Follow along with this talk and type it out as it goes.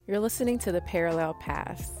You're listening to The Parallel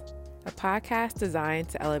Paths, a podcast designed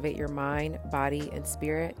to elevate your mind, body, and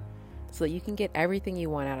spirit so that you can get everything you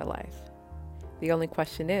want out of life. The only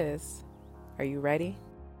question is, are you ready?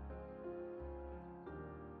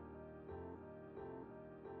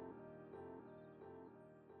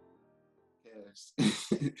 Yes.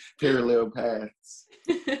 Parallel Paths.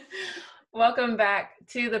 Welcome back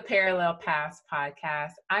to the Parallel Paths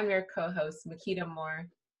podcast. I'm your co-host, Makita Moore.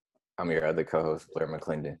 I'm your other co-host, Blair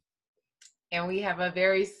McClendon. And we have a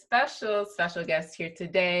very special guest here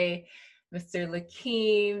today, Mr.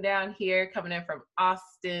 Lakeem down here coming in from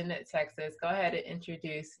Austin, Texas. Go ahead and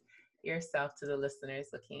introduce yourself to the listeners,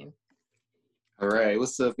 Lakeem. All right.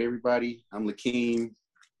 What's up, everybody? I'm Lakeem,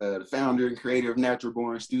 the founder and creator of Natural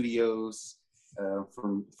Born Studios.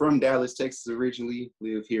 From Dallas, Texas originally,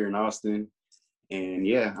 live here in Austin. And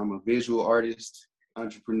yeah, I'm a visual artist,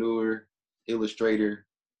 entrepreneur, illustrator,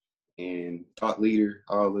 and thought leader,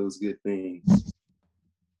 all those good things.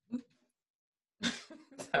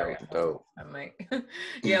 Sorry, I'm like,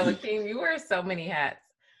 yeah, Lakeem, you wear so many hats.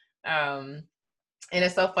 And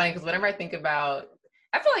it's so funny because whenever I think about,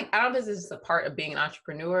 I feel like, I don't know if this is a part of being an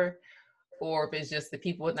entrepreneur or if it's just the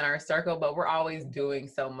people within our circle, but we're always doing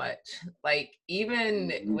so much. Like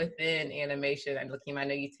even within animation, and Lakeem, I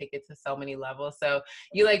know you take it to so many levels. So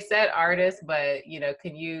you like said artist, but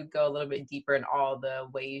can you go a little bit deeper in all the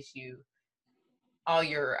ways all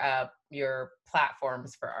your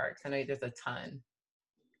platforms for art? 'Cause I know there's a ton.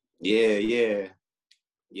 Yeah.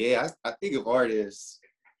 I think of art as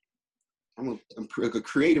I'm a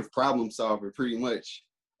creative problem solver, pretty much.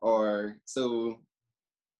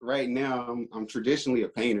 Right now, I'm traditionally a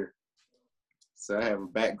painter. So I have a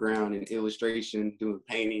background in illustration, doing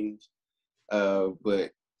painting.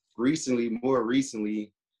 But more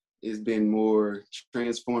recently, it's been more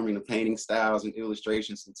transforming the painting styles and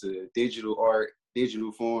illustrations into digital art,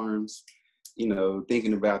 digital forms,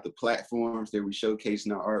 thinking about the platforms that we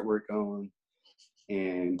showcasing our artwork on.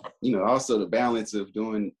 And, also the balance of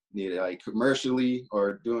doing it like commercially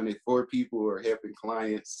or doing it for people or helping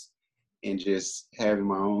clients and just having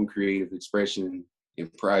my own creative expression in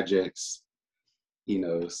projects,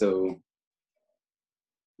 so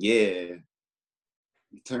yeah.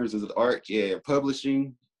 In terms of the art,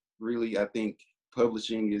 publishing, really, I think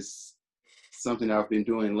publishing is something I've been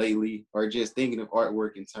doing lately, or just thinking of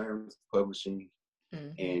artwork in terms of publishing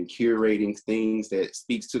and curating things that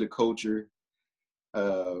speaks to the culture.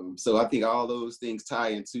 So I think all those things tie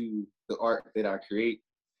into the art that I create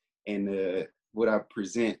and what I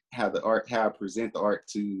present, how I present the art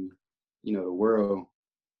to, the world.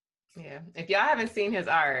 Yeah. If y'all haven't seen his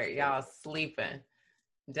art, y'all sleeping.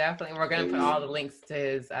 Definitely. We're going to put all the links to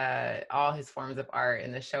his, all his forms of art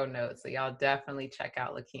in the show notes. So y'all definitely check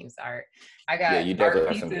out Lakeem's art. You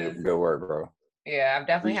definitely have some good work, bro. Yeah. I've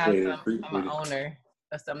definitely had some, I'm an owner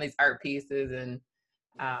of some of these art pieces. And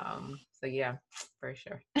so yeah, for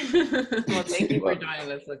sure. Well, thank you for joining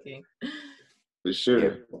us, Lakeem. For sure.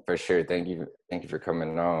 Yeah, for sure. Thank you for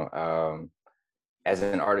coming on. As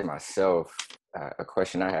an artist myself, a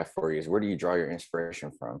question I have for you is, where do you draw your inspiration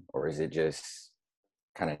from? Or is it just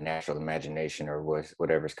kind of natural imagination or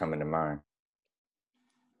whatever's coming to mind?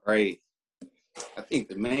 Right. I think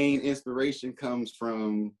the main inspiration comes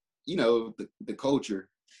from, the culture.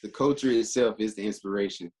 The culture itself is the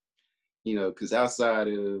inspiration, because outside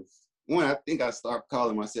of, I think I start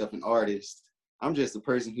calling myself an artist. I'm just a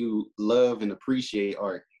person who love and appreciate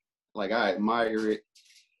art. Like I admire it.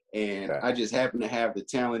 And I just happen to have the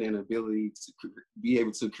talent and ability to be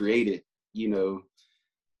able to create it,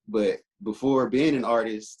 But before being an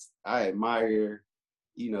artist, I admire,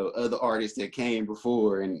 other artists that came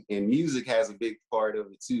before. And music has a big part of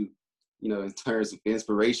it too, in terms of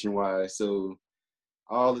inspiration wise. So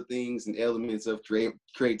all the things and elements of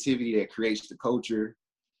creativity that creates the culture,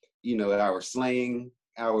 our slang,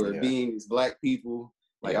 our being as Black people,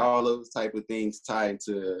 like all those type of things tie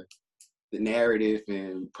into the narrative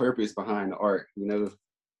and purpose behind the art, Yeah.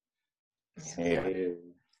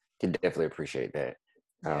 Can definitely appreciate that.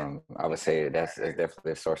 I would say that's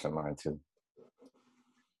definitely a source of mine too.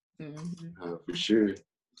 For sure.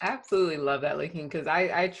 I absolutely love that, Lakeem, because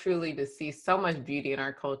I truly just see so much beauty in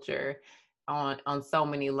our culture on so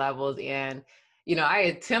many levels. And, I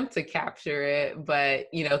attempt to capture it, but,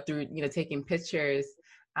 through, taking pictures,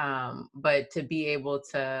 but to be able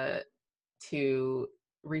to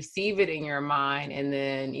receive it in your mind and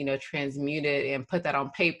then, transmute it and put that on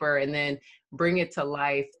paper and then bring it to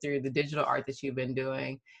life through the digital art that you've been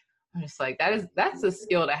doing. I'm just like, that's a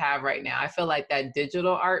skill to have right now. I feel like that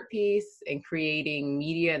digital art piece and creating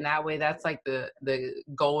media in that way, that's like the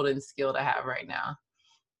golden skill to have right now.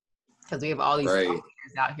 because we have all these Right. thought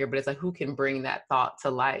leaders out here, but it's like, who can bring that thought to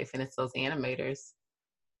life? And it's those animators.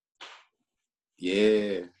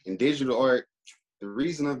 Yeah. And digital art, the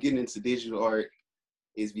reason I'm getting into digital art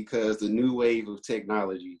is because the new wave of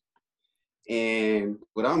technology. And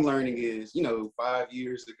what I'm learning is, 5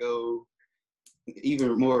 years ago,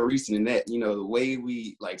 even more recent than that, the way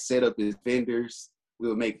we like set up as vendors,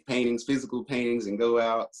 we'll make paintings, physical paintings, and go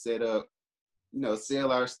out, set up,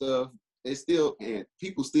 sell our stuff. And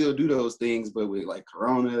people still do those things, but with like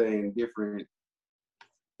Corona and different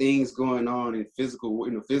things going on in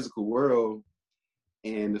the physical world,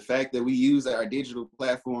 and the fact that we use our digital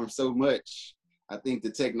platform so much, I think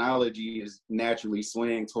the technology is naturally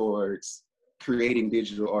swaying towards creating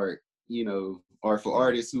digital art, or for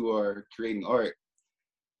artists who are creating art,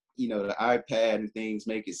 the iPad and things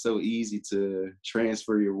make it so easy to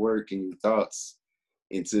transfer your work and your thoughts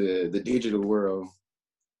into the digital world.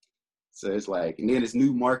 So it's like, and then there's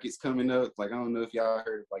new markets coming up. Like, I don't know if y'all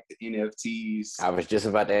heard of like the NFTs. I was just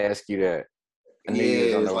about to ask you that. I knew you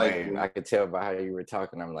was on the way. Like, I could tell by how you were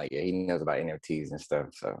talking. I'm like, yeah, he knows about NFTs and stuff.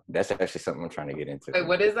 So that's actually something I'm trying to get into. Wait,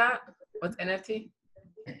 what is that? What's NFT?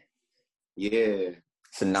 Yeah.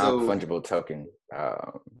 It's a non-fungible token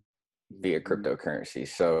via cryptocurrency.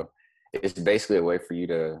 So it's basically a way for you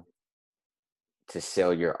to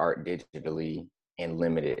sell your art digitally and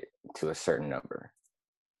limit it to a certain number.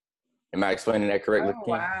 Am I explaining that correctly? Oh,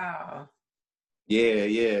 wow.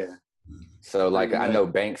 Yeah. So like, I know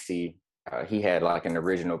Banksy, he had like an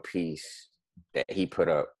original piece that he put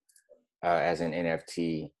up as an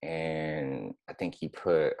NFT, and I think he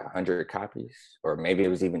put 100 copies, or maybe it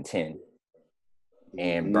was even 10,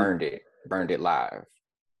 and burned it live.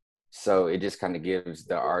 So it just kind of gives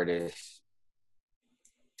the artist,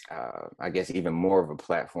 I guess, even more of a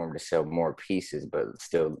platform to sell more pieces, but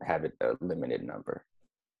still have it a limited number.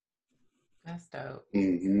 That's dope.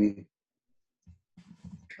 Mm-hmm.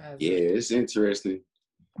 Yeah, it's interesting.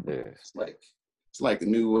 Yes. It's like a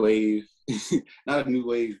new wave. Not a new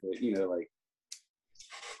wave, but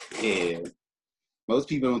yeah. Most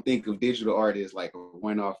people don't think of digital art as like a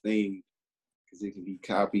one-off thing because it can be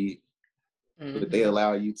copied. Mm-hmm. But they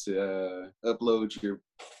allow you to upload your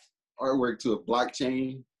artwork to a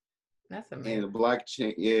blockchain. That's amazing. And the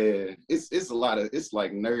blockchain, yeah, it's a lot of, it's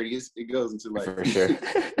like nerdy. It goes into like, for sure.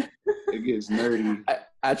 It gets nerdy.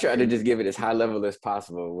 I try to just give it as high level as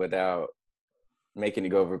possible without making it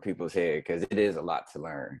go over people's head, because it is a lot to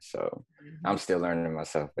learn. So I'm still learning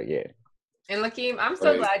myself, but yeah. And Lakeem, I'm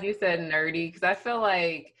so glad you said nerdy, because I feel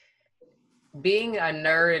like being a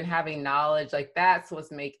nerd and having knowledge, like that's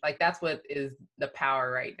what is the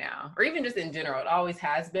power right now, or even just in general. It always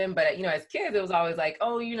has been, but as kids, it was always like,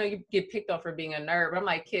 oh, you get picked on for being a nerd. But I'm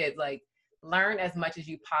like, kids, like, learn as much as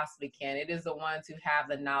you possibly can. It is the ones who have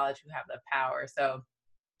the knowledge who have the power. So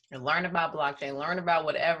learn about blockchain, learn about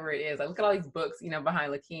whatever it is. Like, look at all these books,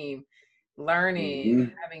 behind Lakeem,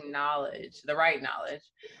 learning, having knowledge, the right knowledge.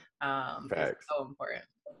 It's so important.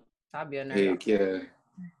 I'll be a nerd. Heck yeah.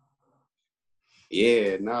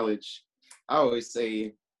 Yeah, knowledge. I always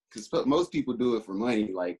say, because most people do it for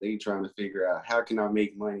money, like they trying to figure out how can I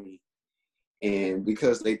make money, and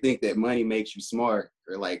because they think that money makes you smart,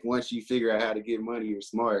 or like once you figure out how to get money, you're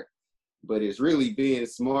smart. But it's really being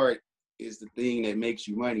smart is the thing that makes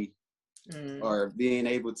you money, or being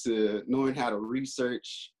able to knowing how to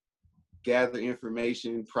research, gather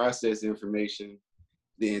information, process information,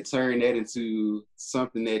 then turn that into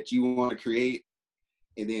something that you want to create.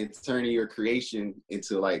 And then turning your creation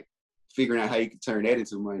into like figuring out how you can turn that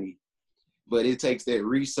into money. But it takes that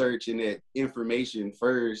research and that information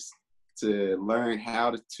first to learn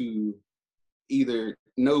how to either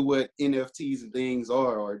know what NFTs and things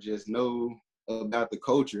are, or just know about the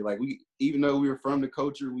culture. Like even though we're from the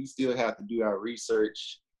culture, we still have to do our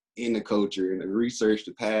research in the culture and the research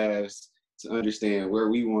the past to understand where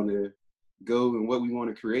we want to go and what we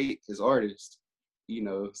want to create as artists.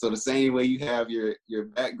 So the same way you have your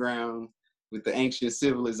background with the ancient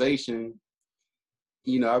civilization,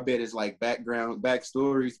 I bet it's like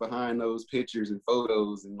backstories behind those pictures and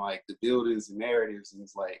photos and like the buildings and narratives. And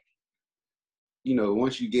it's like,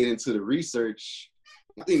 once you get into the research,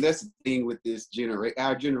 I think that's the thing with this generation.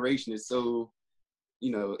 Our generation is so,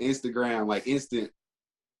 Instagram, like instant,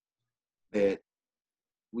 that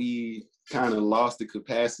we kind of lost the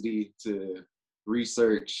capacity to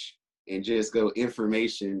research and just go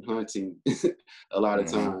information hunting a lot of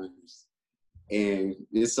times. And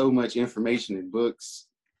there's so much information in books.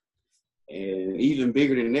 And even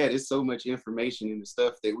bigger than that, it's so much information in the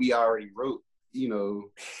stuff that we already wrote,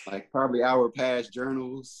 like probably our past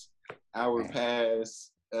journals, our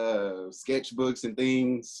past sketchbooks and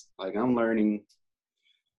things. Like I'm learning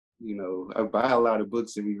You know, I buy a lot of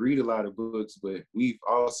books and we read a lot of books, but we've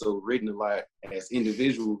also written a lot as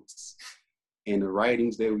individuals. And the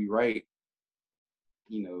writings that we write,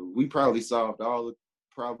 you know, we probably solved all the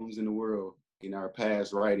problems in the world in our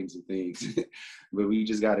past writings and things. But we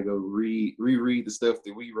just got to go reread the stuff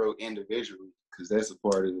that we wrote individually, because that's a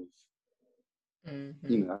part of,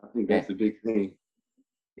 you know, I think that's a big thing.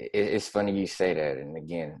 It's funny you say that. And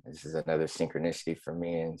again, this is another synchronicity for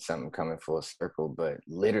me and something coming full circle. But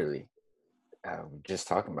literally, just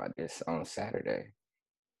talking about this on Saturday,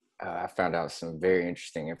 I found out some very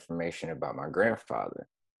interesting information about my grandfather.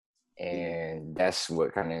 And that's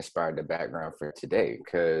what kind of inspired the background for today,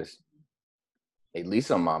 because at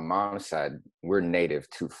least on my mom's side, we're native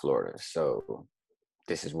to Florida. So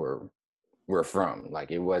this is where we're from.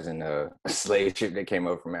 Like, it wasn't a slave ship that came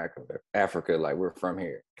over from Africa. Like, we're from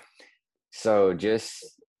here. So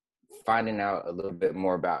just finding out a little bit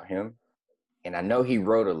more about him. And I know he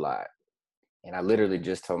wrote a lot. And I literally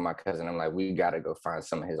just told my cousin, I'm like, we got to go find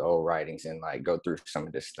some of his old writings and like go through some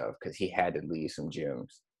of this stuff, because he had to leave some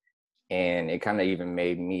gems. And it kind of even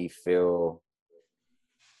made me feel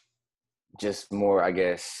just more, I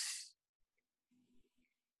guess,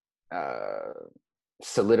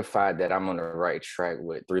 solidified that I'm on the right track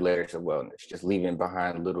with 3 Layers of Wellness, just leaving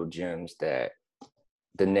behind little gems that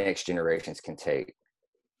the next generations can take.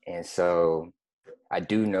 And so I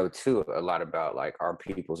do know too a lot about like our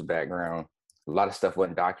people's background. A lot of stuff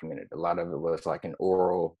wasn't documented. A lot of it was like an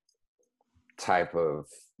oral type of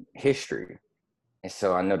history. And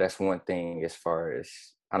so I know that's one thing, as far as,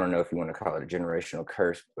 I don't know if you want to call it a generational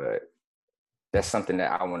curse, but that's something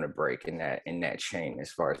that I want to break in that chain,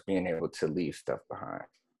 as far as being able to leave stuff behind.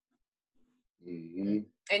 And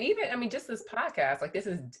even, I mean, just this podcast, like, this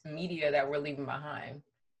is media that we're leaving behind,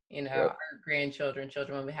 you know, our grandchildren,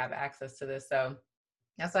 children, when we have access to this. So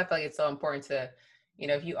that's why I feel like it's so important to, you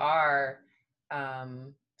know, if you are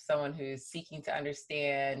someone who's seeking to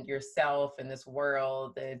understand yourself in this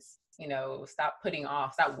world, it's, you know, stop putting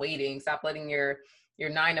off, stop waiting, stop letting your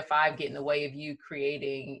 9 to 5 get in the way of you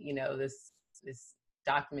creating, you know, this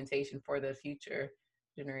documentation for the future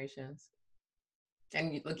generations.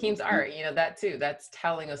 And Lakeem's art, you know, that too, that's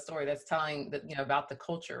telling a story, that's telling that, you know, about the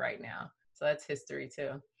culture right now. So that's history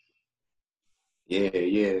too.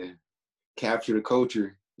 Yeah. Capture the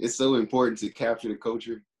culture. It's so important to capture the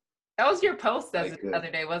culture. That was your post the other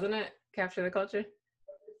day, wasn't it? Capture the culture.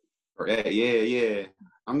 Yeah.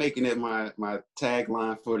 I'm making it my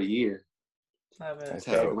tagline for the year. Love it.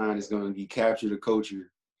 The tagline is going to be capture the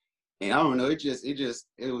culture. And I don't know,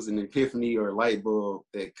 it was an epiphany or a light bulb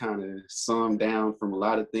that kind of summed down from a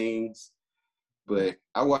lot of things. But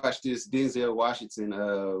I watched this Denzel Washington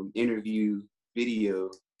interview video.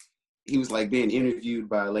 He was like being interviewed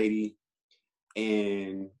by a lady,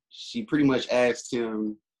 and she pretty much asked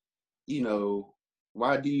him, you know,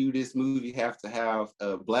 why do this movie have to have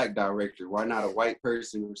a Black director? Why not a white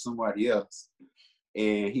person or somebody else?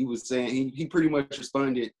 And he was saying, he pretty much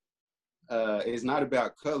responded, it's not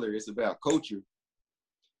about color, it's about culture.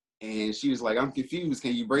 And she was like, I'm confused.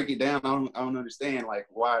 Can you break it down? I don't understand. Like,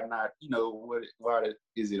 why not, you know,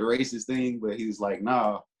 is it a racist thing? But he was like,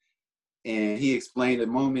 nah. And he explained a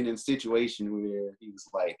moment and situation where he was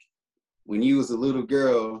like, when you was a little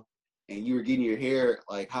girl and you were getting your hair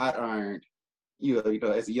like hot ironed, you know,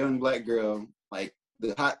 as a young Black girl, like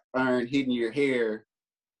the hot iron hitting your hair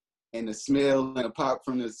and the smell and the pop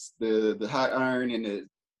from the hot iron and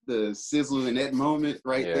the sizzle in that moment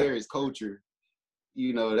there is culture.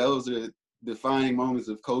 You know, those are defining moments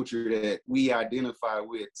of culture that we identify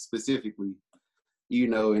with specifically, you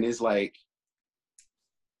know. And it's like,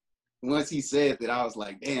 once he said that, I was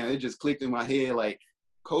like, damn, it just clicked in my head. Like,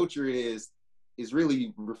 culture is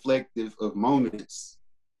really reflective of moments,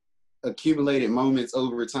 accumulated moments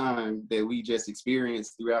over time that we just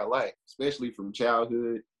experience throughout life, especially from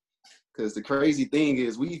childhood. Because the crazy thing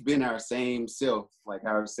is, we've been our same self, like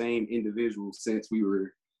our same individual, since we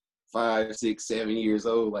were 5, 6, 7 years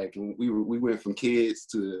old. Like, we went from kids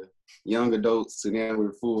to young adults to now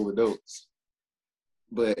we're full adults.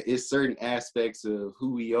 But it's certain aspects of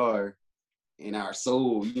who we are and our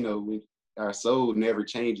soul, you know, our soul never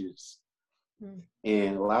changes.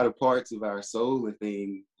 And a lot of parts of our soul and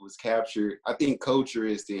thing was captured. I think culture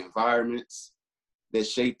is the environments that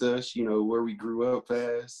shaped us, you know, where we grew up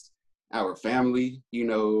as, our family, you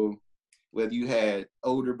know, whether you had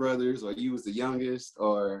older brothers or you was the youngest,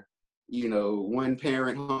 or, you know, one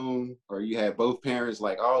parent home, or you had both parents.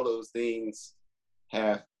 Like, all those things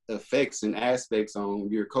have effects and aspects on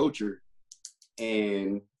your culture.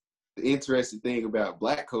 And the interesting thing about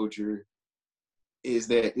Black culture is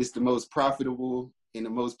that it's the most profitable and the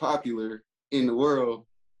most popular in the world,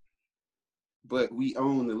 but we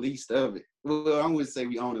own the least of it. Well, I wouldn't say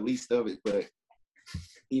we own the least of it, but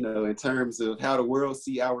you know, in terms of how the world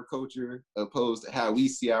see our culture opposed to how we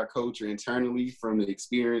see our culture internally from the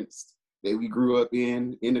experience that we grew up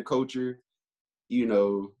in the culture, you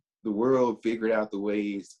know, the world figured out the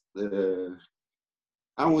ways,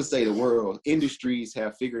 I won't say the world, industries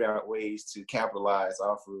have figured out ways to capitalize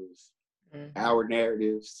off of our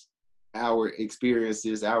narratives, our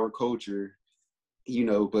experiences, our culture, you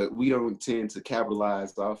know, but we don't tend to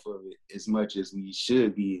capitalize off of it as much as we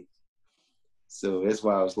should be. So that's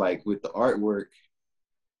why I was like, with the artworks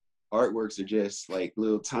are just like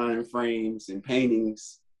little time frames and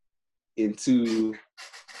paintings into,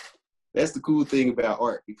 that's the cool thing about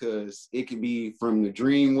art, because it can be from the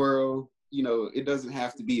dream world, you know, it doesn't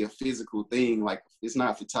have to be a physical thing. Like, it's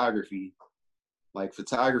not photography. Like,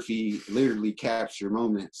 photography literally capture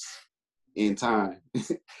moments in time.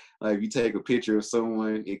 Like, if you take a picture of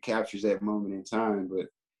someone, it captures that moment in time. But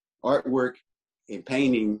artwork and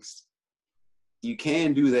paintings, you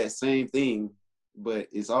can do that same thing, but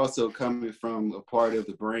it's also coming from a part of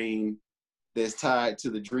the brain that's tied to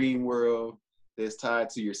the dream world, that's tied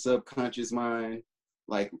to your subconscious mind.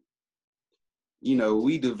 Like, you know,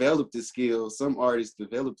 we developed the skill, some artists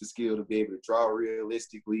developed the skill to be able to draw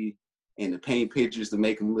realistically and to paint pictures to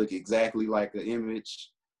make them look exactly like an image,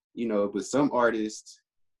 you know, but some artists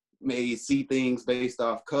may see things based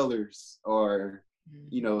off colors, or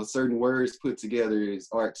you know, certain words put together is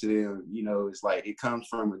art to them. You know, it's like it comes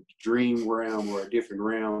from a dream realm or a different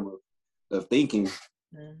realm of thinking.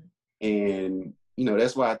 And, you know,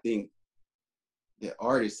 that's why I think that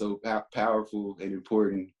art is so powerful and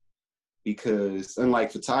important, because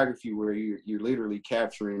unlike photography, where you're literally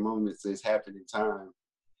capturing moments that's happened in time,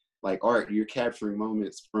 like art, you're capturing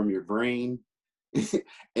moments from your brain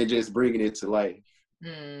and just bringing it to life.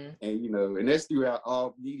 And, you know, and that's throughout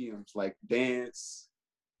all mediums, like dance,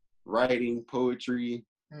 writing, poetry.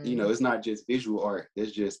 You know, it's not just visual art,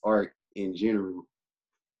 it's just art in general.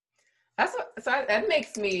 That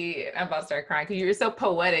makes me, I'm about to start crying, because you're so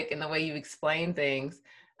poetic in the way you explain things.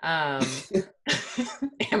 Am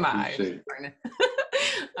I?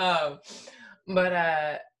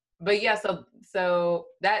 But yeah, so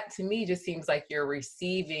that to me just seems like you're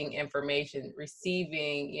receiving information,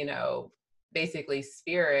 you know, basically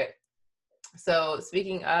spirit. So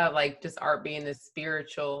speaking of like just art being this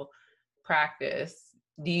spiritual practice,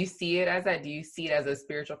 do you see it as that? Do you see it as a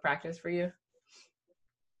spiritual practice for you?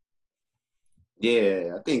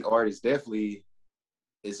 Yeah, I think art is definitely,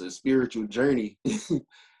 it's a spiritual journey.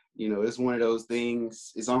 You know, it's one of those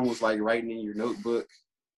things, it's almost like writing in your notebook.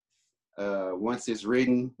 Once it's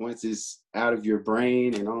written, once it's out of your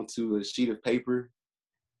brain and onto a sheet of paper,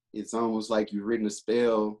 it's almost like you've written a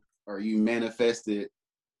spell, or you manifested,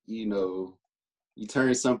 you know, you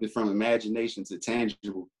turn something from imagination to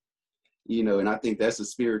tangible, you know, and I think that's a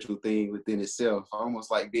spiritual thing within itself,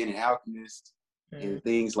 almost like being an alchemist and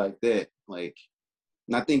things like that. Like,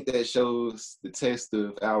 and I think that shows the test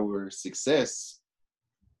of our success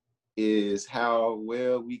is how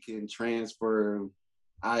well we can transfer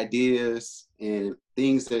ideas and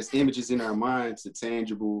things that's images in our minds to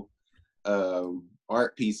tangible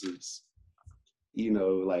art pieces, you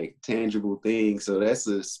know, like tangible things. So that's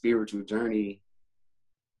a spiritual journey,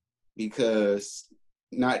 because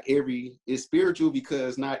it's spiritual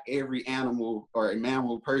because not every animal or a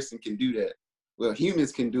mammal person can do that. Well,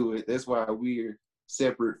 humans can do it. That's why we're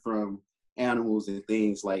separate from animals and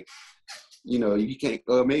things. Like, you know, you can't,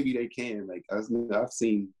 or maybe they can. Like, I've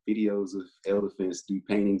seen videos of elephants do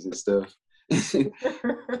paintings and stuff.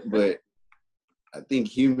 But I think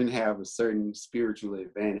humans have a certain spiritual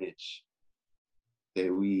advantage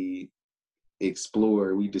that we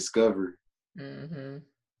explore, we discover.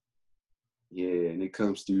 Yeah, and it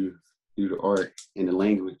comes through the art and the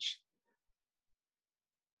language.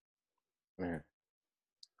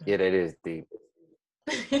 Yeah, that is deep.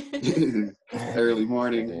 early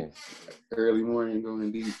morning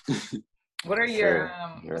going deep. What are your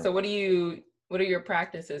so what are your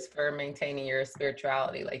practices for maintaining your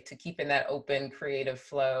spirituality, like to keeping that open creative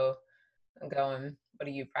flow going? What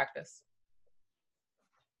do you practice?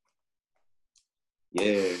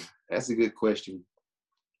 Yeah, that's a good question.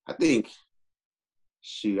 I think,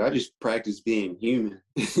 I just practice being human.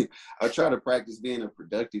 I try to practice being a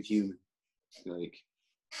productive human. Like,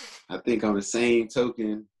 I think on the same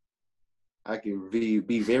token, I can be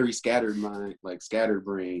very scattered mind, like scattered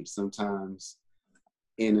brain sometimes,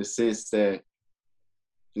 in a sense that,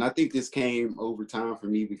 and I think this came over time for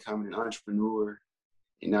me becoming an entrepreneur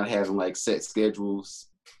and not having like set schedules,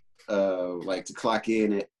 like to clock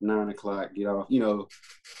in at 9 o'clock, get off, you know.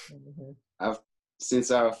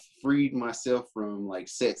 since I've freed myself from like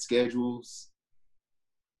set schedules,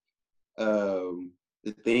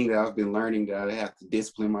 the thing that I've been learning that I have to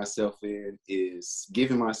discipline myself in is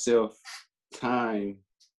giving myself time,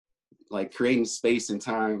 like creating space and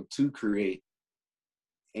time to create.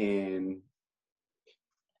 And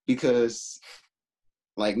because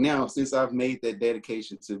like now, since I've made that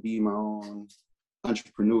dedication to be my own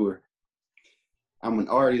entrepreneur, I'm an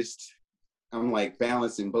artist. I'm like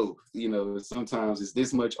balancing both. You know, sometimes it's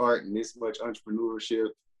this much art and this much entrepreneurship.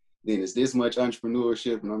 Then it's this much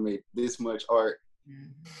entrepreneurship and I made this much art.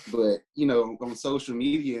 But, you know, on social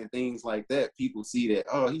media and things like that, people see that,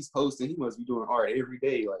 oh, he's posting, he must be doing art every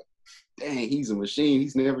day. Like, dang, he's a machine.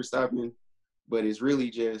 He's never stopping. But it's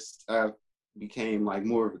really just, I became like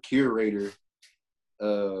more of a curator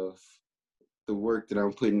of the work that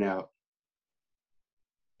I'm putting out.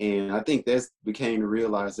 And I think that's became the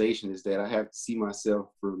realization is that I have to see myself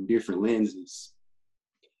from different lenses.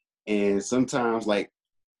 And sometimes like,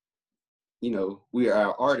 you know, we are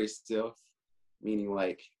our artist self, meaning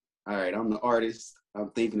like, all right, I'm the artist. I'm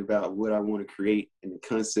thinking about what I want to create and the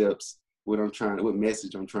concepts, what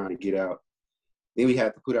message I'm trying to get out. Then we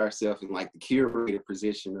have to put ourselves in like the curator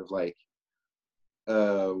position of like,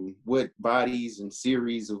 what bodies and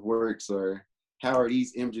series of works or how are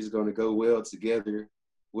these images going to go well together?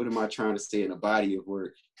 What am I trying to say in a body of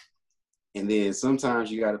work? And then sometimes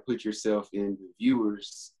you got to put yourself in the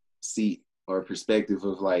viewer's seat or perspective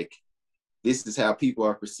of like, this is how people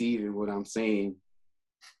are perceiving what I'm saying.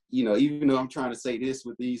 You know, even though I'm trying to say this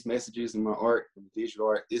with these messages in my art and digital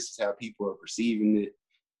art, this is how people are perceiving it.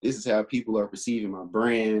 This is how people are perceiving my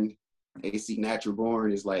brand. They see Natural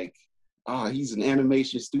Born as like, oh, he's an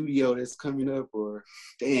animation studio that's coming up, or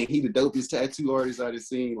dang, he the dopest tattoo artist I've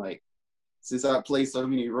seen. Like, since I play so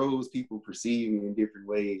many roles, people perceive me in different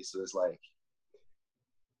ways. So it's like,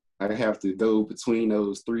 I have to go between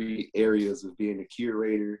those three areas of being a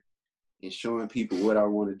curator and showing people what I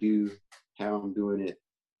want to do, how I'm doing it,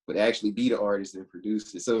 but actually be the artist and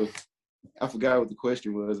produce it. So I forgot what the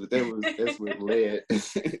question was, but that's what it led.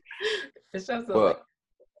 Well,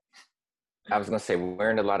 I was gonna say,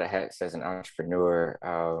 wearing a lot of hats as an entrepreneur,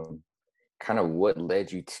 kind of what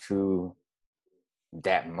led you to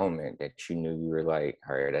that moment that you knew you were like,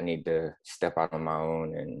 all right, I need to step out on my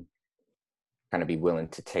own and kind of be willing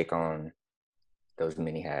to take on those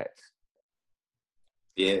many hats?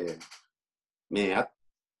 Yeah, man, I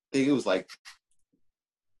think it was like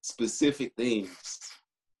specific things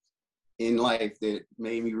in life that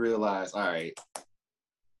made me realize, all right,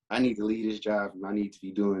 I need to leave this job and I need to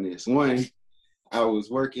be doing this. One, I was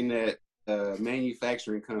working at a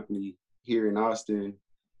manufacturing company here in Austin.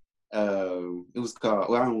 It was called,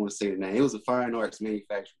 well, I don't want to say the name. It was a fine arts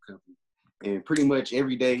manufacturing company. And pretty much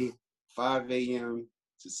every day, 5 a.m.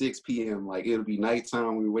 to 6 p.m., like it'll be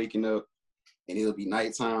nighttime when we're waking up and it'll be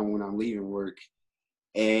nighttime when I'm leaving work.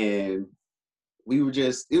 And we were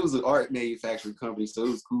just, it was an art manufacturing company, so it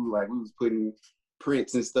was cool. Like we was putting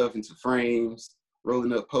prints and stuff into frames,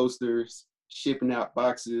 rolling up posters, shipping out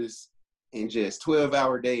boxes, and just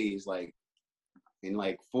 12-hour days, like in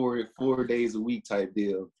like four days a week type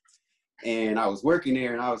deal. And I was working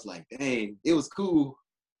there and I was like, dang, it was cool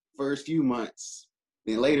first few months.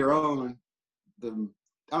 Then later on, I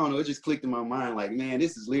don't know, it just clicked in my mind like, man,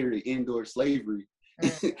 this is literally indoor slavery.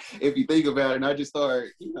 If you think about it. And I just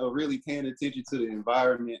started, you know, really paying attention to the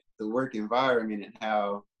environment, the work environment, and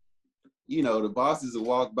how, you know, the bosses will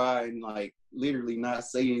walk by and like literally not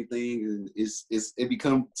say anything. And it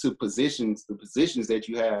become to the positions that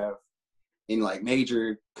you have in like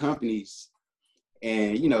major companies.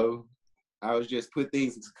 And, you know, I was just put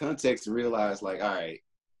things into context and realized like, all right,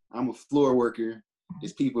 I'm a floor worker.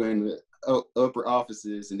 There's people in the upper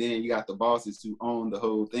offices, and then you got the bosses who own the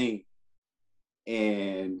whole thing.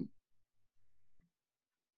 And,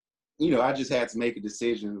 you know, I just had to make a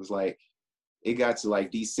decision. It was like, it got to like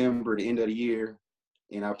December, the end of the year,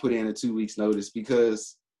 and I put in a 2 weeks notice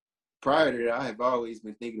because prior to that, I have always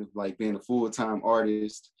been thinking of like being a full-time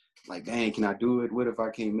artist. Like, dang, can I do it? What if I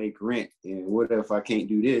can't make rent? And what if I can't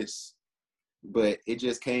do this? But it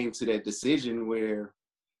just came to that decision where,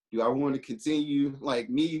 do I want to continue like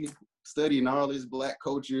me studying all this Black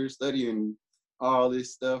culture, studying all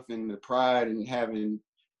this stuff and the pride and having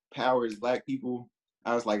power as Black people?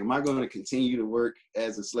 I was like, am I going to continue to work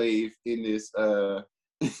as a slave in this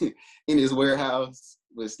in this warehouse,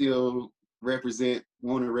 but still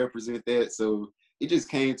want to represent that? So it just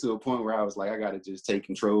came to a point where I was like, I got to just take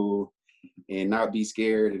control and not be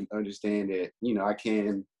scared and understand that, you know, I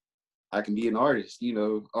can be an artist, you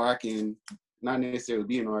know, or I can not necessarily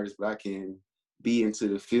be an artist, but I can be into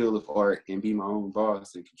the field of art and be my own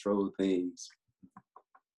boss and control things.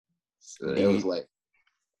 So it was like,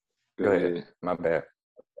 go ahead. My bad.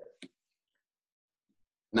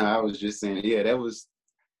 No, I was just saying, yeah, that was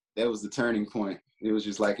the turning point. It was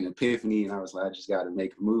just like an epiphany, and I was like, I just got to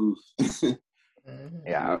make a move.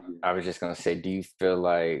 Yeah, I was just gonna say, do you feel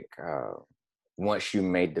like once you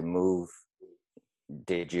made the move,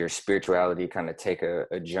 did your spirituality kind of take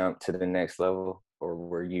a jump to the next level, or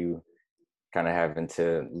were you kind of having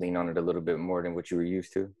to lean on it a little bit more than what you were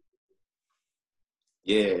used to?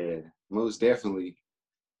 Yeah, most definitely.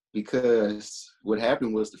 Because what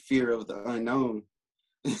happened was the fear of the unknown.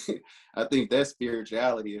 I think that's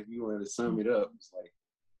spirituality, if you want to sum it up. It's like,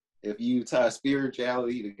 if you tie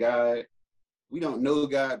spirituality to God, we don't know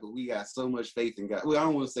God, but we got so much faith in God. Well, I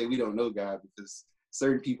don't want to say we don't know God, because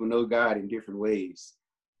certain people know God in different ways.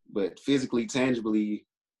 But physically, tangibly,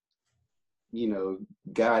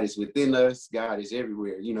 God is within us. God is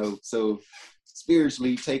everywhere, So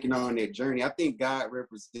spiritually taking on that journey, I think God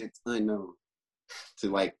represents unknown,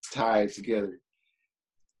 to like tie it together.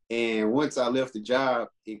 And once I left the job,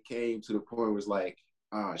 it came to the point where it was like,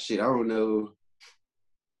 oh shit, I don't know.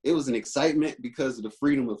 It was an excitement because of the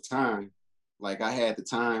freedom of time. Like, I had the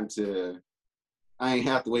time I ain't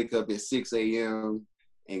have to wake up at 6 a.m.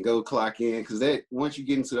 and go clock in. Cause that, once you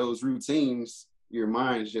get into those routines, your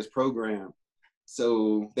mind is just programmed.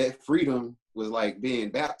 So that freedom was like being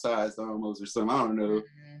baptized almost, or something. I don't know.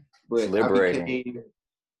 But it's liberating.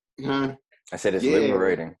 I said it's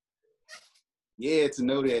liberating. Yeah, to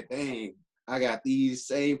know that, dang, I got these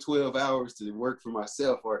same 12 hours to work for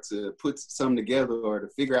myself, or to put something together, or to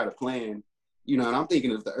figure out a plan. And I'm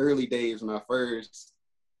thinking of the early days when I first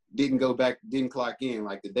didn't clock in.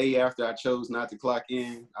 Like, the day after I chose not to clock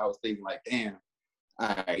in, I was thinking like, damn,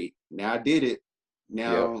 all right, now I did it.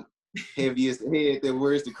 Now, heavy is the head that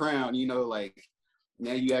wears the crown, like,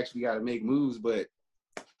 now you actually got to make moves. But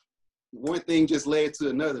one thing just led to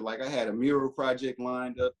another. Like, I had a mural project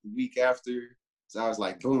lined up the week after. So I was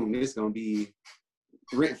like, boom, this is going to be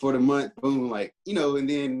rent for the month. Boom. Like, and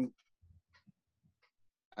then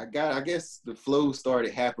I guess the flow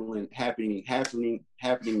started happening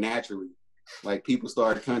naturally. Like, people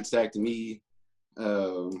started contacting me.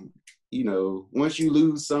 Once you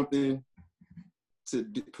lose something to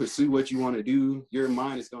pursue what you want to do, your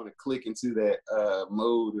mind is going to click into that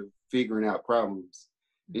mode of figuring out problems.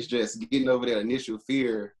 It's just getting over that initial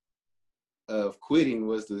fear of quitting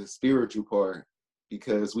was the spiritual part,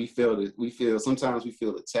 because sometimes we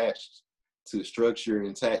feel attached to the structure and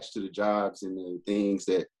attached to the jobs and the things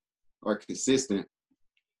that are consistent.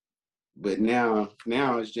 But now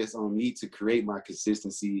it's just on me to create my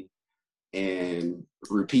consistency and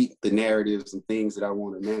repeat the narratives and things that I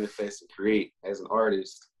want to manifest and create as an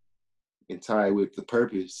artist, and tie it with the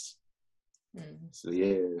purpose. So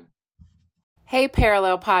yeah. Hey,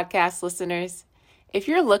 Parallel Podcast listeners. If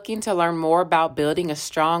you're looking to learn more about building a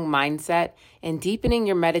strong mindset and deepening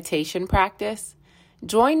your meditation practice,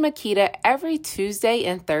 join Makita every Tuesday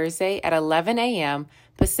and Thursday at 11 a.m.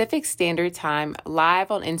 Pacific Standard Time live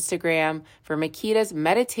on Instagram for Makita's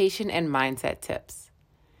meditation and mindset tips.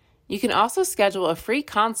 You can also schedule a free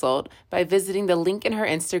consult by visiting the link in her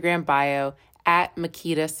Instagram bio at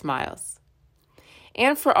Makita Smiles.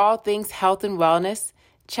 And for all things health and wellness,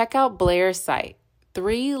 check out Blair's site,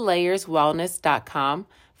 3layerswellness.com,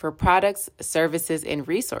 for products, services, and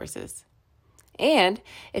resources. And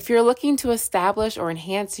if you're looking to establish or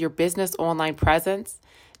enhance your business online presence,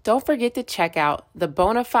 don't forget to check out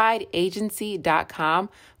thebonafideagency.com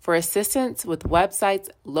for assistance with websites,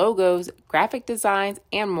 logos, graphic designs,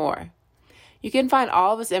 and more. You can find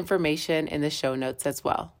all of this information in the show notes as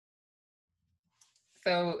well.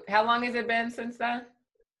 So how long has it been since then?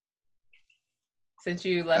 Since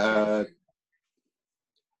you left?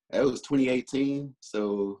 That was 2018,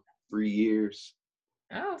 so 3 years.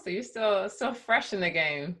 Oh, so you're still fresh in the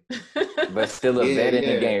game. But still a vet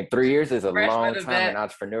in the game. 3 years is a long time in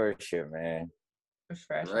entrepreneurship, man.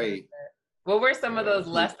 Fresh. Right. What were some of those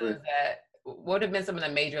lessons what would have been some of the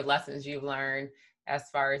major lessons you've learned as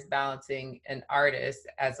far as balancing an artist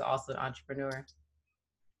as also an entrepreneur?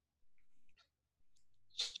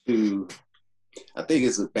 I think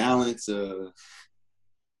it's a balance of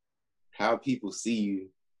how people see you.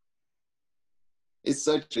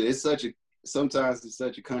 Sometimes it's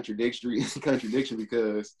such a contradiction,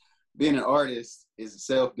 because being an artist is a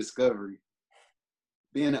self-discovery.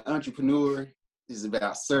 Being an entrepreneur is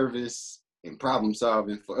about service and problem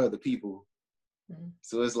solving for other people. Mm-hmm.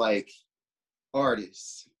 So it's like,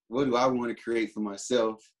 artists, what do I want to create for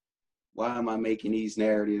myself? Why am I making these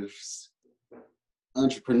narratives?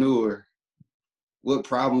 Entrepreneur, what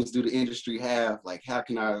problems do the industry have? Like, how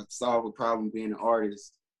can I solve a problem being an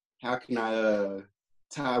artist? How can I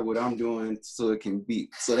tie what I'm doing so it can be,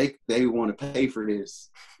 so they want to pay for this,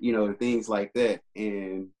 you know, things like that.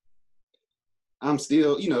 And I'm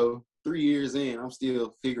still, you know, 3 years in, I'm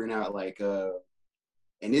still figuring out like,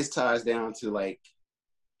 and this ties down to like,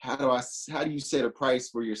 how do you set a price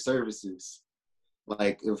for your services?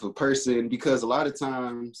 Like if a person, because a lot of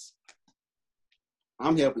times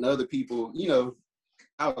I'm helping other people, you know,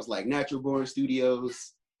 I was like Natural Born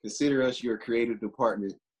Studios, consider us your creative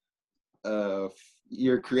department.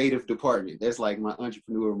 Your creative department. That's like my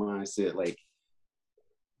entrepreneur mindset. Like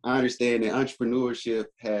I understand that entrepreneurship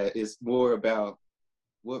is more about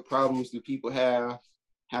what problems do people have?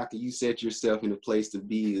 How can you set yourself in a place to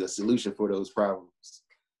be a solution for those problems?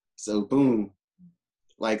 So boom,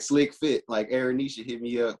 like Slick Fit, like Aranisha hit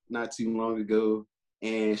me up not too long ago,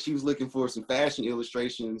 and she was looking for some fashion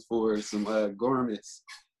illustrations for some garments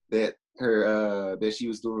that she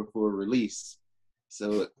was doing for a release.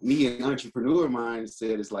 So me, an entrepreneur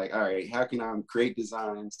mindset, is like, all right, how can I create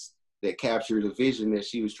designs that capture the vision that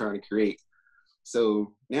she was trying to create?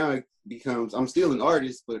 So now it becomes, I'm still an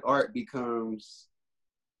artist, but art becomes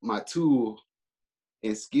my tool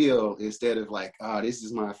and skill instead of like, this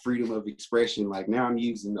is my freedom of expression. Like now I'm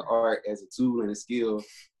using the art as a tool and a skill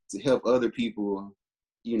to help other people,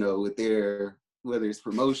 you know, with their, whether it's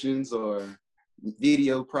promotions or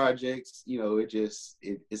video projects, you know, it's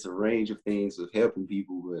a range of things of helping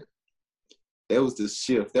people. But that was the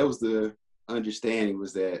shift. That was the understanding,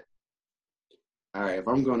 was that, all right, if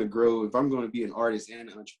I'm going to grow, if I'm going to be an artist and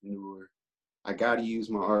an entrepreneur, I got to use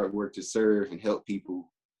my artwork to serve and help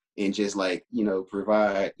people and just like, you know,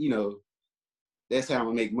 provide, you know, that's how I'm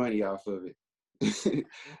gonna make money off of it.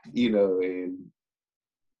 You know, and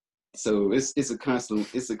so it's a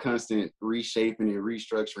constant reshaping and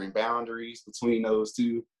restructuring boundaries between those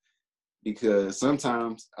two, because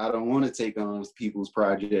sometimes I don't want to take on people's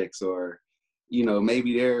projects, or, you know,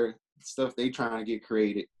 maybe their stuff they trying to get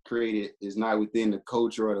created is not within the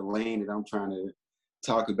culture or the lane that I'm trying to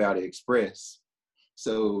talk about and express.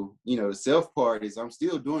 So, you know, the self part is I'm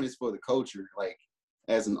still doing this for the culture. Like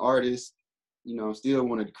as an artist, you know, I'm still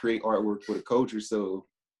wanting to create artwork for the culture. So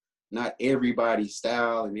not everybody's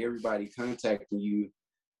style and everybody contacting you,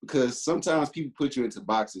 because sometimes people put you into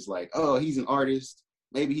boxes like, oh, he's an artist,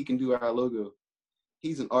 maybe he can do our logo.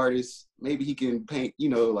 He's an artist, maybe he can paint, you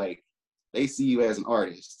know, like they see you as an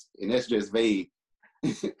artist, and that's just vague.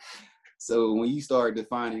 So when you start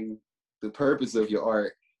defining the purpose of your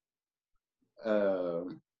art,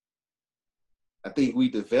 I think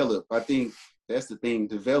I think that's the thing.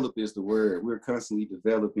 Develop is the word. We're constantly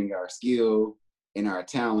developing our skill and our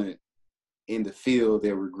talent in the field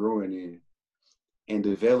that we're growing in. And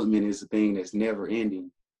development is a thing that's never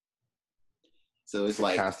ending. So it's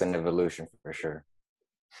like constant evolution for sure.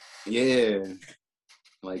 Yeah,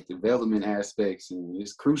 like development aspects. And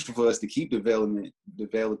it's crucial for us to keep developing,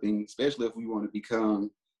 especially if we want to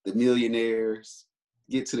become the millionaires,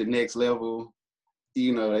 get to the next level.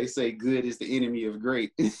 You know, they say good is the enemy of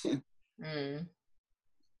great. Good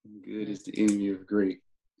is the enemy of great.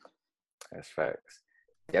 That's facts.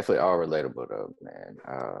 Definitely all relatable though, man.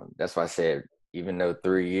 That's why I said, even though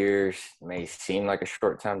 3 years may seem like a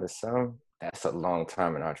short time to some, that's a long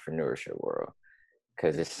time in entrepreneurship world,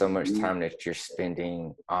 because it's so much time that you're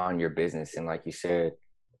spending on your business. And like you said,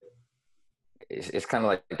 it's kind of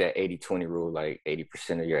like that 80-20 rule, like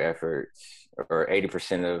 80% of your efforts, or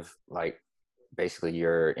 80% of like basically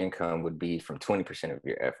your income would be from 20% of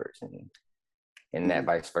your efforts, and that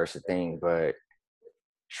vice versa thing. But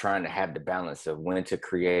trying to have the balance of when to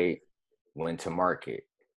create, when to market,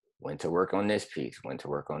 when to work on this piece, when to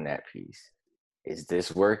work on that piece. Is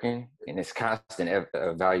this working? And it's constant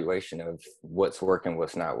evaluation of what's working,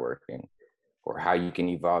 what's not working, or how you can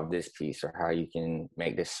evolve this piece, or how you can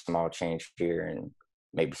make this small change here and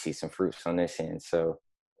maybe see some fruits on this end. So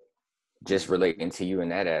just relating to you in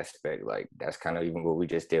that aspect, like that's kind of even what we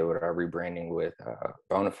just did with our rebranding with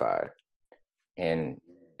Bonafide. And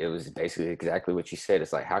it was basically exactly what you said.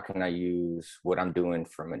 It's like, how can I use what I'm doing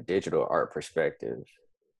from a digital art perspective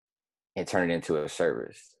and turn it into a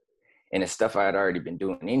service? And it's stuff I had already been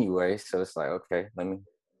doing anyway. So it's like, okay, let me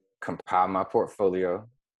compile my portfolio,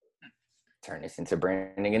 turn this into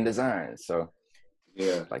branding and design. So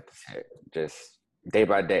yeah, like I said, just day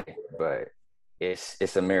by day, but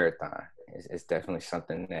it's a marathon. It's definitely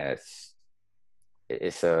something that's,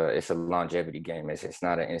 it's a longevity game. It's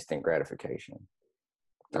not an instant gratification.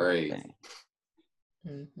 Right.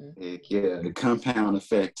 Heck yeah, the compound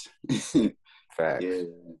effect. Facts.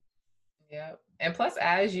 Yeah. And plus,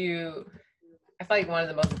 I feel like one of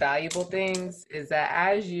the most valuable things is that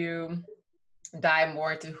as you dive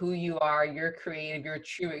more into who you are, your creative, your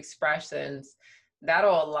true expressions,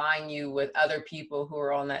 that'll align you with other people who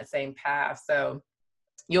are on that same path. So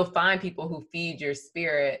you'll find people who feed your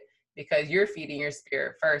spirit because you're feeding your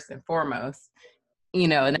spirit first and foremost.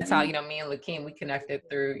 And that's how, me and Lakeem, we connected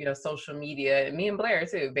through, social media, and me and Blair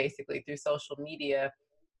too, basically through social media,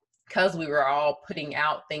 because we were all putting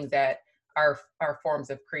out things that are forms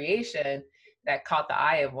of creation that caught the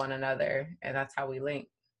eye of one another. And that's how we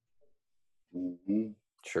linked. Mm-hmm.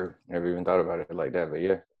 True. Never even thought about it like that, but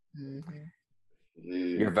yeah. Mm-hmm.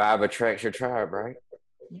 Your vibe attracts your tribe, right?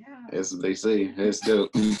 Yeah. That's what they say. That's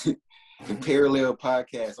dope. The parallel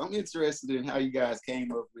podcast. I'm interested in how you guys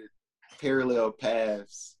came up with Parallel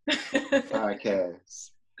Paths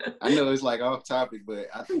podcast. I know it's like off topic, but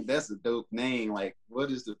I think that's a dope name. Like, what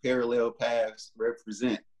does the Parallel Paths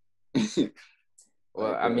represent?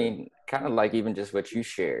 Well, I mean, kind of like even just what you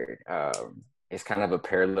shared. It's kind of a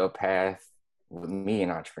parallel path with me in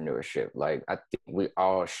entrepreneurship. Like, I think we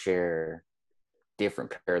all share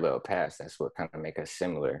different parallel paths. That's what kind of make us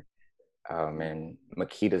similar. And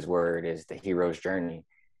Makita's word is the hero's journey,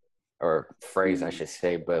 or phrase, I should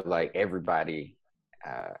say. But like, everybody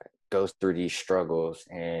goes through these struggles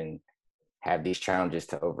and have these challenges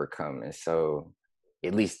to overcome. And so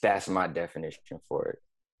at least that's my definition for it.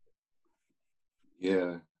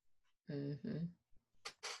 Yeah. Mm-hmm.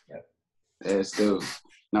 Yep. That's dope.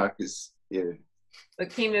 No, cause yeah.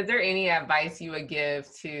 Lakeem, is there any advice you would give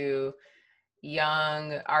to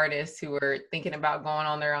young artists who are thinking about going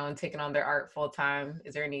on their own, taking on their art full time?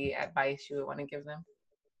 Is there any advice you would want to give them?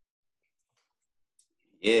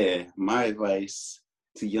 Yeah, my advice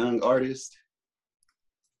to young artists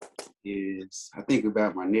is, I think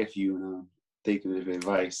about my nephew and I'm thinking of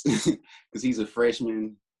advice because he's a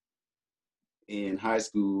freshman in high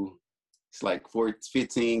school. It's like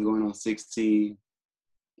 15 going on 16,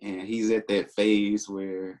 and he's at that phase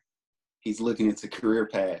where he's looking into career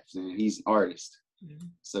paths and he's an artist. Mm-hmm.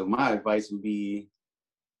 So my advice would be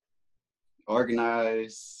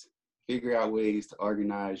figure out ways to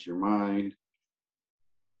organize your mind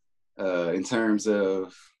in terms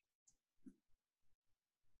of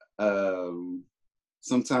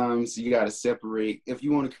sometimes you got to separate. If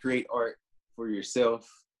you want to create art for yourself,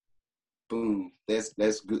 boom, that's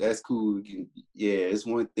good. That's cool. It's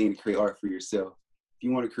one thing to create art for yourself. If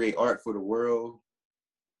you want to create art for the world,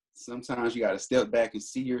 sometimes you got to step back and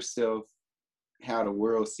see yourself how the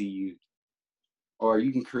world see you. Or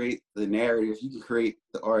you can create the narrative, you can create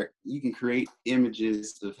the art, you can create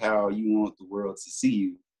images of how you want the world to see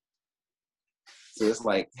you. So it's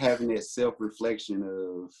like having that self-reflection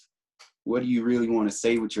of what do you really want to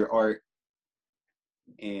say with your art,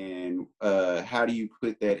 and how do you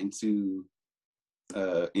put that into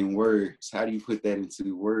in words? How do you put that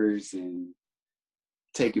into words and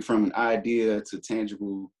take it from an idea to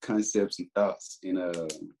tangible concepts and thoughts,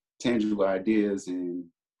 and tangible ideas and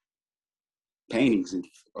paintings and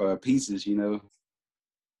pieces, and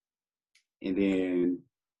then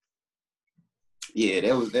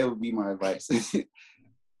that would be my advice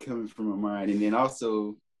coming from my mind. And then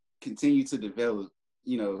also continue to develop.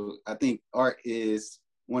 I think art is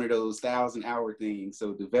one of those 1,000-hour things,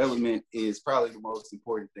 so development is probably the most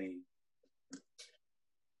important thing,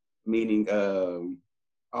 meaning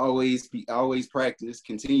always practice,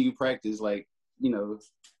 continue practice. Like,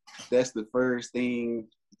 that's the first thing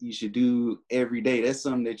you should do every day. That's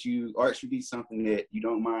something that art should be something that you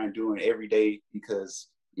don't mind doing every day because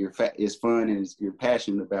it's fun and you're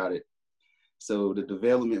passionate about it. So the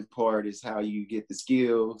development part is how you get the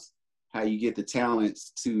skills, how you get the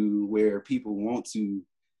talents to where people want to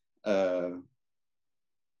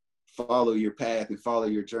follow your path and follow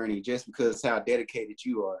your journey just because how dedicated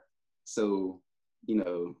you are. So,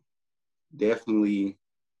 definitely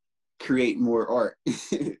create more art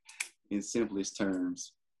in simplest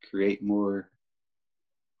terms. Create more,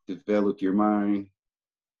 develop your mind,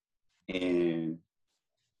 and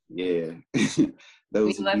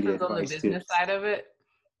those Any would be the lessons on the business side of it?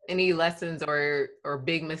 Any lessons or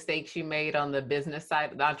big mistakes you made on the business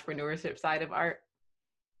side, the entrepreneurship side of art?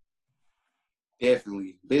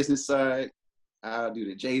 Definitely. Business side, I'll do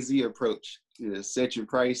the Jay-Z approach. Set your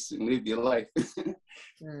price and live your life.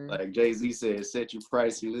 Like Jay-Z said, set your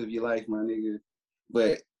price and live your life, my nigga.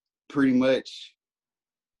 But pretty much,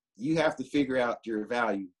 you have to figure out your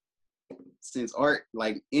value. Since art,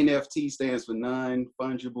 like NFT stands for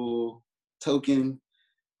non-fungible token,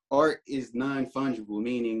 art is non-fungible,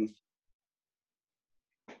 meaning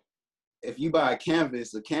if you buy a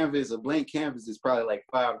blank canvas is probably like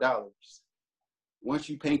 $5. Once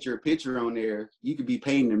you paint your picture on there, you could be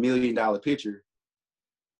painting $1 million picture.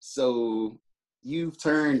 So you've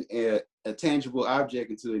turned a tangible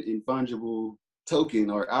object into an infungible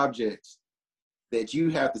token or object. that you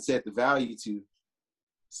have to set the value to.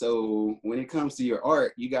 So when it comes to your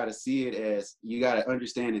art, you got to see it as, you got to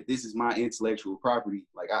understand that this is my intellectual property.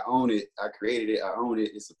 Like, I own it, I created it, I own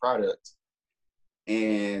it, it's a product.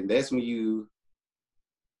 And that's when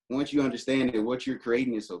once you understand that what you're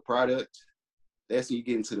creating is a product, that's when you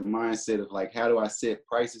get into the mindset of like, how do I set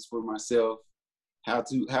prices for myself? How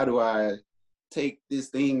do I take this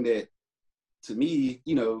thing that, to me,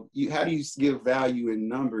 how do you give value in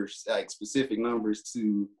numbers, like specific numbers,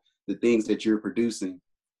 to the things that you're producing?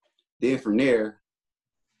 Then from there,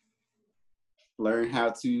 learn how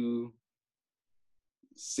to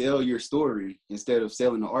sell your story instead of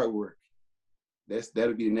selling the artwork.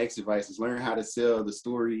 That'll be the next advice, is learn how to sell the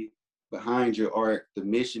story behind your art, the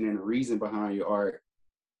mission and the reason behind your art.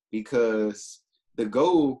 Because the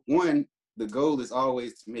goal is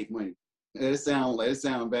always to make money. It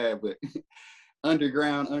sound bad, but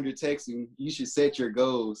underground, under texting, you should set your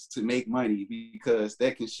goals to make money, because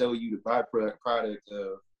that can show you the byproduct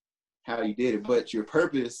of how you did it. But your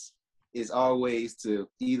purpose is always to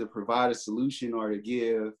either provide a solution, or to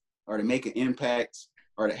give, or to make an impact,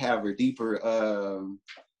 or to have a deeper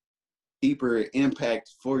impact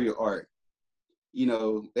for your art.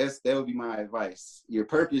 That would be my advice. Your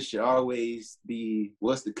purpose should always be,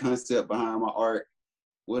 what's the concept behind my art?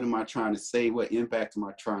 What am I trying to say? What impact am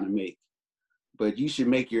I trying to make? But you should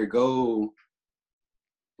make your goal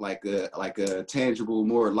like a tangible,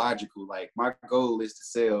 more logical. Like, my goal is to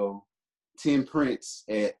sell 10 prints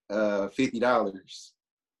at $50,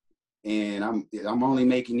 and I'm only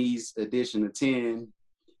making these edition of 10,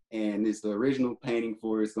 and it's the original painting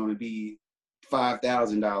for it's going to be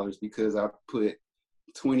 $5,000 because I put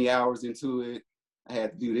 20 hours into it. I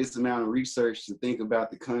had to do this amount of research to think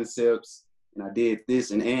about the concepts, and I did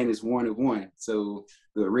this, and it's one of one. So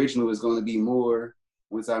the original is going to be more.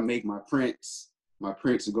 Once I make my prints are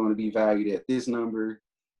going to be valued at this number.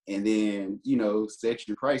 And then, set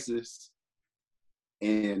your prices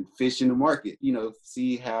and fish in the market,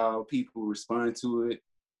 see how people respond to it,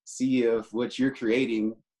 see if what you're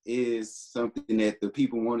creating is something that the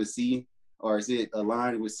people want to see, or is it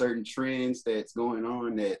aligned with certain trends that's going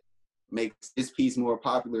on that makes this piece more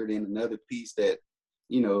popular than another piece that,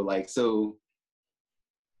 so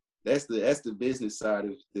that's the business side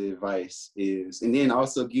of the advice is. And then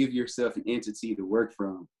also give yourself an entity to work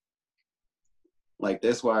from. Like,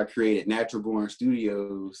 that's why I created Natural Born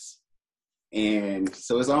Studios. And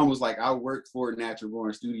so it's almost like I work for Natural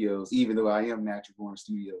Born Studios, even though I am Natural Born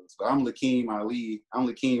Studios. But I'm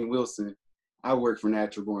Lakeem Wilson. I work for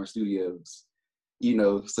Natural Born Studios.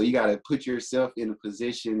 So you got to put yourself in a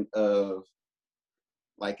position of,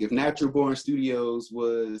 like, if Natural Born Studios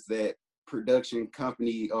was that production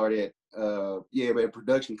company, or that but a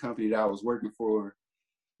production company that I was working for,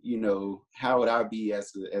 how would I be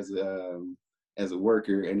as a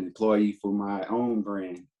worker and employee for my own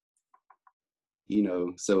brand?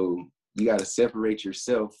 So you got to separate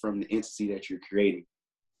yourself from the entity that you're creating.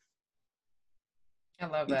 I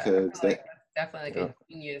love that. I feel like that's definitely like a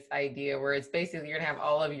genius idea, where it's basically you're gonna have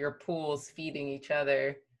all of your pools feeding each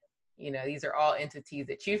other. These are all entities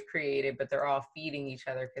that you've created, but they're all feeding each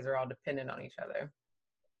other because they're all dependent on each other.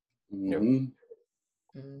 Mm-hmm.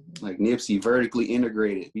 Mm-hmm. Like Nipsey, vertically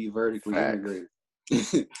integrated. Be vertically integrated.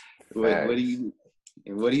 What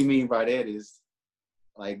do you mean by that is,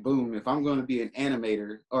 like, boom, if I'm going to be an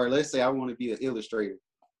animator, or let's say I want to be an illustrator.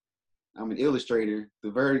 I'm an illustrator.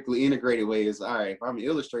 The vertically integrated way is, all right, if I'm an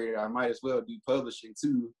illustrator, I might as well do publishing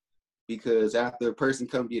too, because after a person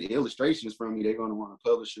come get the illustrations from me, they're going to want to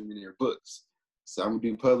publish them in their books. So I'm going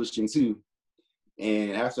to do publishing too.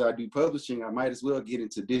 And after I do publishing, I might as well get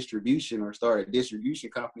into distribution or start a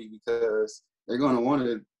distribution company, because they're going to want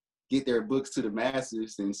to get their books to the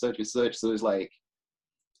masses and such and such. So it's like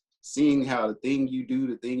seeing how the thing you do,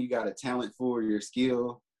 the thing you got a talent for, your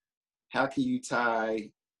skill, how can you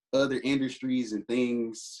tie other industries and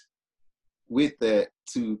things with that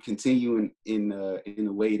to continue in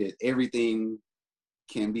a way that everything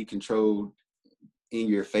can be controlled in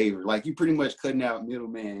your favor. Like, you pretty much cut out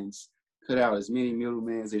as many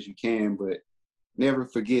middlemans as you can, but never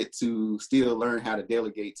forget to still learn how to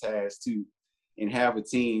delegate tasks too, and have a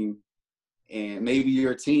team. And maybe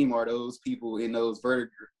your team are those people in those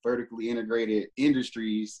vertically integrated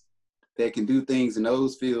industries that can do things in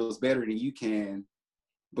those fields better than you can.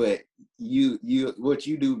 But what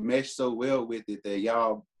you do mesh so well with it that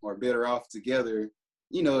y'all are better off together.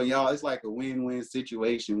 Y'all, it's like a win-win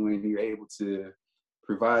situation when you're able to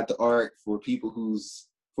provide the art for people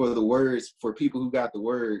for people who got the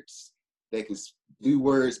words, that can do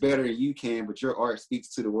words better than you can, but your art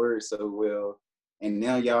speaks to the words so well. and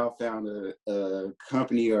now y'all found a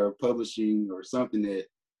company or publishing or something that,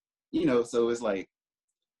 you know, so it's like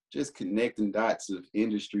just connecting dots of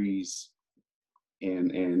industries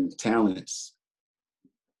and talents.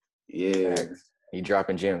 Yeah. He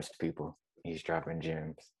dropping gems, people. He's dropping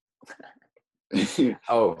gems.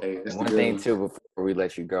 Oh, hey, one thing too before we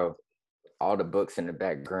let you go, all the books in the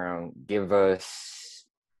background, give us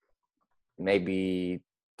maybe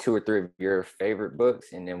 2 or 3 of your favorite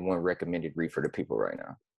books and then one recommended read for the people right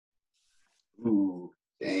now. Ooh,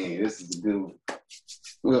 dang, this is a good one.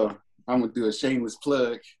 Well, I'm gonna do a shameless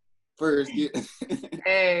plug first.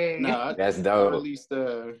 Hey, nah, that's dope.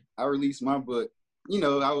 I released my book. You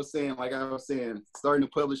know, I was saying, starting a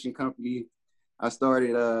publishing company. I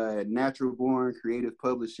started Natural Born Creative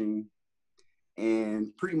Publishing,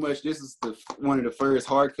 and pretty much this is one of the first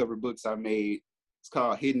hardcover books I made. It's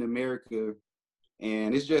called Hidden America,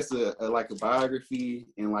 and it's just a biography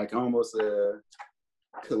and like almost a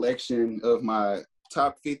collection of my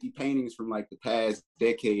top 50 paintings from like the past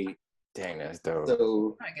decade. Dang, that's dope.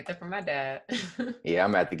 So I get that from my dad. Yeah,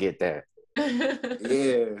 I'm about to get that.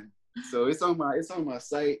 Yeah. So it's on my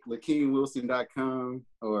site, LakeemWilson.com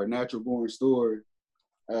or Natural Born Store.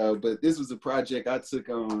 But this was a project I took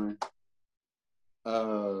on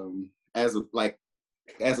as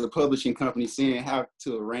a publishing company, seeing how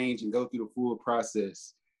to arrange and go through the full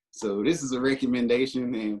process. So this is a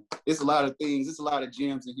recommendation, and it's a lot of things. It's a lot of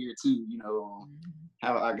gems in here too. You know,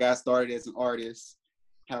 how I got started as an artist,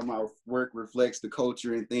 how my work reflects the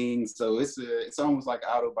culture and things. So it's almost like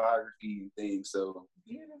autobiography and things. So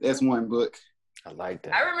that's one book. I like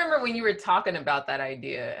that. I remember when you were talking about that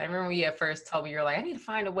idea. I remember when you at first told me, you're like, I need to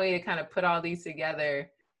find a way to kind of put all these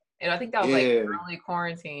together. And I think that was like early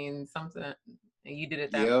quarantine, something. And you did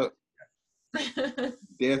it that way.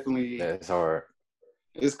 Definitely. That's hard.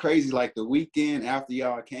 It's crazy. Like the weekend after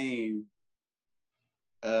y'all came,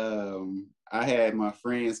 I had my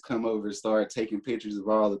friends come over and start taking pictures of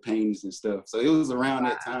all the paintings and stuff. So it was around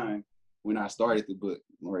that time when I started the book,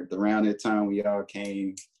 or around that time when y'all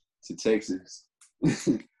came to Texas.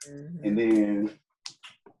 And then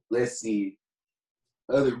let's see,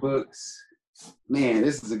 other books. Man,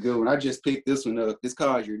 this is a good one. I just picked this one up. It's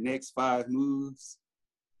called Your Next 5 Moves.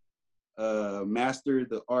 Master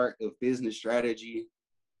the Art of Business Strategy.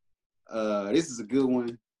 This is a good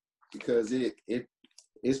one because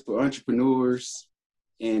it's for entrepreneurs,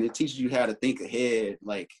 and it teaches you how to think ahead,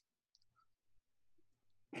 like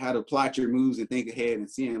how to plot your moves and think ahead and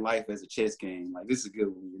seeing life as a chess game. Like, this is a good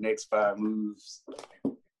one. Your Next 5 Moves.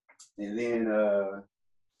 And then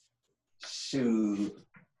shoot,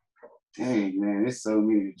 dang man, there's so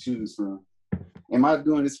many to choose from. Am I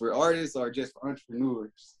doing this for artists or just for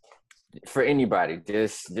entrepreneurs? For anybody,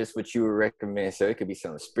 just what you would recommend. So it could be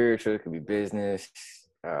something spiritual, it could be business.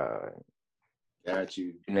 Got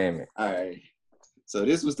you. Name it. All right. So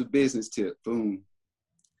this was the business tip. Boom.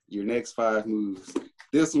 Your next 5 moves.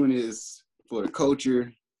 This one is for the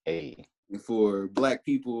culture and for Black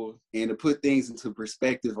people, and to put things into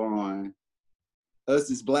perspective on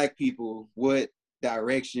us as Black people, what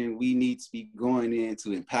direction we need to be going in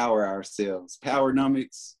to empower ourselves.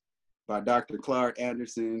 Powernomics by Dr. Clark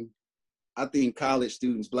Anderson. I think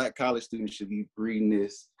Black college students should be reading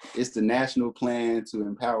this. It's the national plan to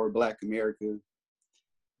empower Black America.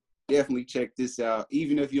 Definitely check this out.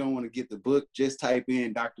 Even if you don't want to get the book, just type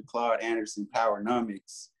in Dr. Claude Anderson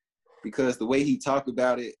Powernomics, because the way he talked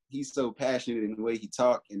about it, he's so passionate in the way he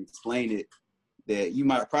talked and explained it that you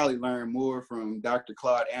might probably learn more from Dr.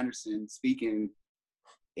 Claude Anderson speaking,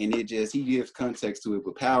 and he gives context to it.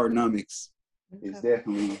 But Powernomics is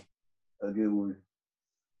definitely a good one.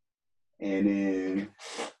 And then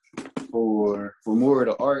for more of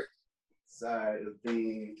the art side of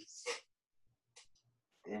things,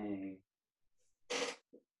 dang,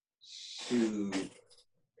 shoot,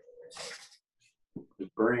 The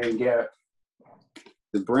Brand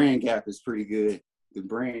Gap is pretty good. The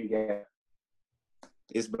Brand Gap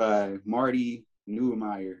is by Marty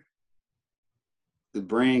Neumeyer. The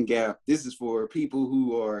Brand Gap, this is for people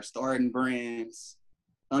who are starting brands,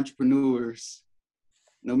 entrepreneurs,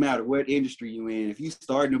 no matter what industry you're in. If you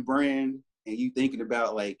starting a brand and you thinking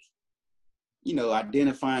about, like, you know,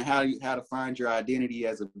 identifying how to find your identity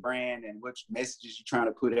as a brand and which messages you're trying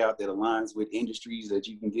to put out that aligns with industries that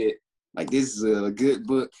you can get, like, this is a good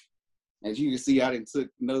book. As you can see, I done took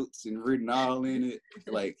notes and written all in it.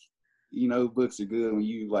 Like, you know, books are good when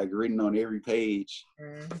you like written on every page.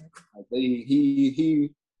 Like I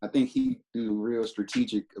think he do real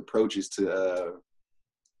strategic approaches to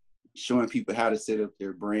showing people how to set up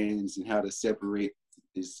their brands and how to separate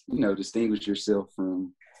this, you know, distinguish yourself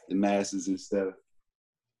from the masses and stuff.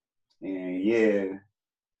 And yeah,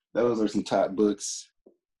 those are some top books.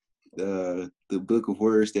 The Book of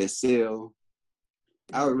Words That Sell.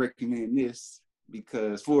 I would recommend this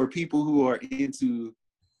because for people who are into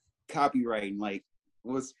copywriting, like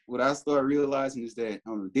what I started realizing is that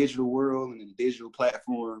on the digital world and in the digital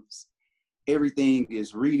platforms, everything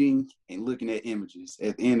is reading and looking at images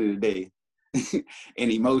at the end of the day.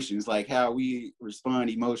 And emotions, like how we respond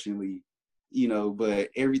emotionally, but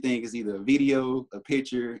everything is either a video, a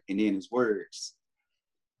picture, and then it's words.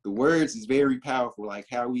 The words is very powerful, like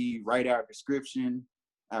how we write our description,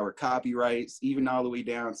 our copyrights, even all the way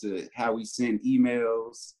down to how we send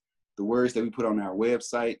emails, the words that we put on our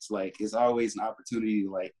websites. Like, it's always an opportunity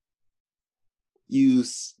to like be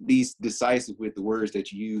decisive with the words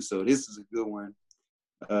that you use. So this is a good one.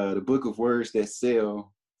 The Book of Words That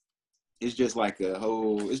Sell. It's just like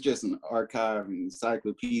it's just an archive and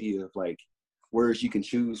encyclopedia of like words you can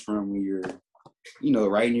choose from when you're,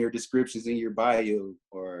 writing your descriptions in your bio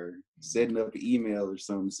or setting up an email or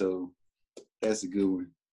something. So that's a good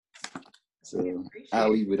one. So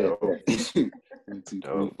I'll leave it at that.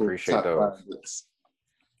 Appreciate those.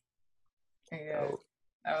 Yeah,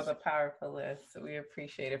 that was a powerful list. So we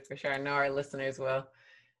appreciate it for sure. I know our listeners will.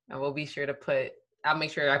 And we'll be sure to I'll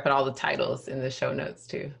make sure I put all the titles in the show notes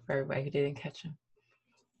too for everybody who didn't catch them.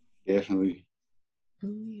 Definitely.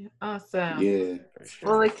 Yeah, awesome. Yeah.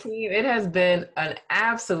 Well, Lakeem, it has been an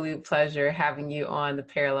absolute pleasure having you on the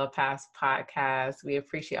Parallel Paths podcast. We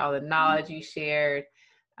appreciate all the knowledge you shared,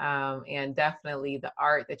 and definitely the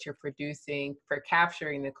art that you're producing for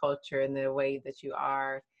capturing the culture in the way that you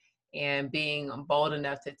are, and being bold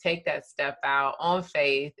enough to take that step out on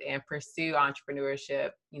faith and pursue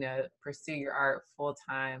entrepreneurship, pursue your art full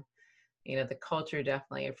time. The culture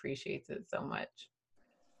definitely appreciates it so much.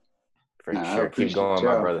 For sure. Keep going,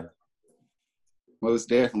 my brother. Most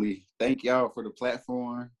definitely. Thank y'all for the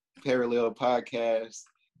platform, Parallel Podcast.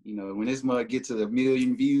 When this mug gets to 1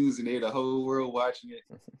 million views and they're the whole world watching it,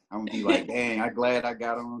 I'm gonna be like, dang, I'm glad I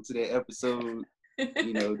got on to that episode.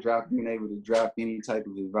 Being able to drop any type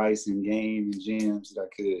of advice and game and gems that I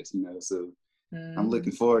could, so I'm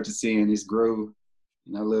looking forward to seeing this grow.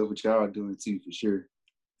 And I love what y'all are doing too, for sure.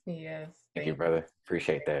 Yes. Thank you, brother.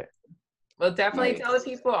 Appreciate that. Well, definitely tell the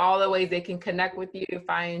people all the ways they can connect with you,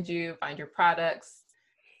 find your products.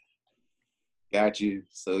 Got you.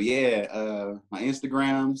 So yeah, my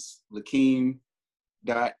Instagram's Lakeem.Ali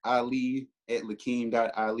at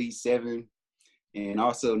Lakeem.Ali7, and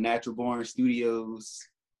also Natural Born Studios,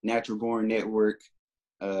 Natural Born Network.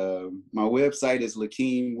 My website is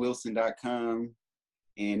LakeemWilson.com,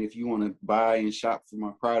 and if you want to buy and shop for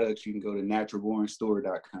my products, you can go to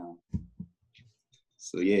naturalbornstore.com.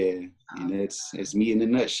 So yeah, and that's me in a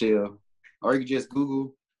nutshell. Or you can just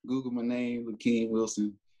Google my name, Lakeem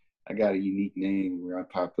Wilson. I got a unique name where I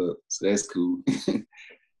pop up, so that's cool.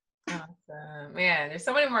 Awesome, man. There's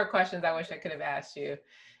so many more questions I wish I could have asked you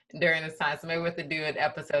during this time. So maybe we have to do an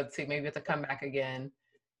episode 2. Maybe we have to come back again,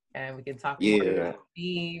 and we can talk more about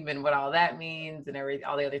theme and what all that means and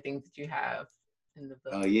all the other things that you have in the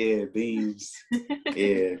book. Oh yeah, beams.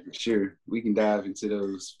 Yeah, for sure. We can dive into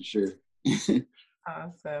those for sure.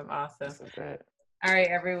 Awesome. All right,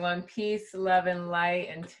 everyone. Peace, love, and light.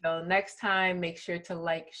 Until next time, make sure to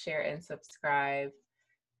like, share, and subscribe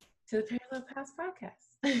to the Parallel Paths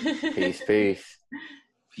podcast. Peace.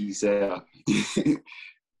 Peace out.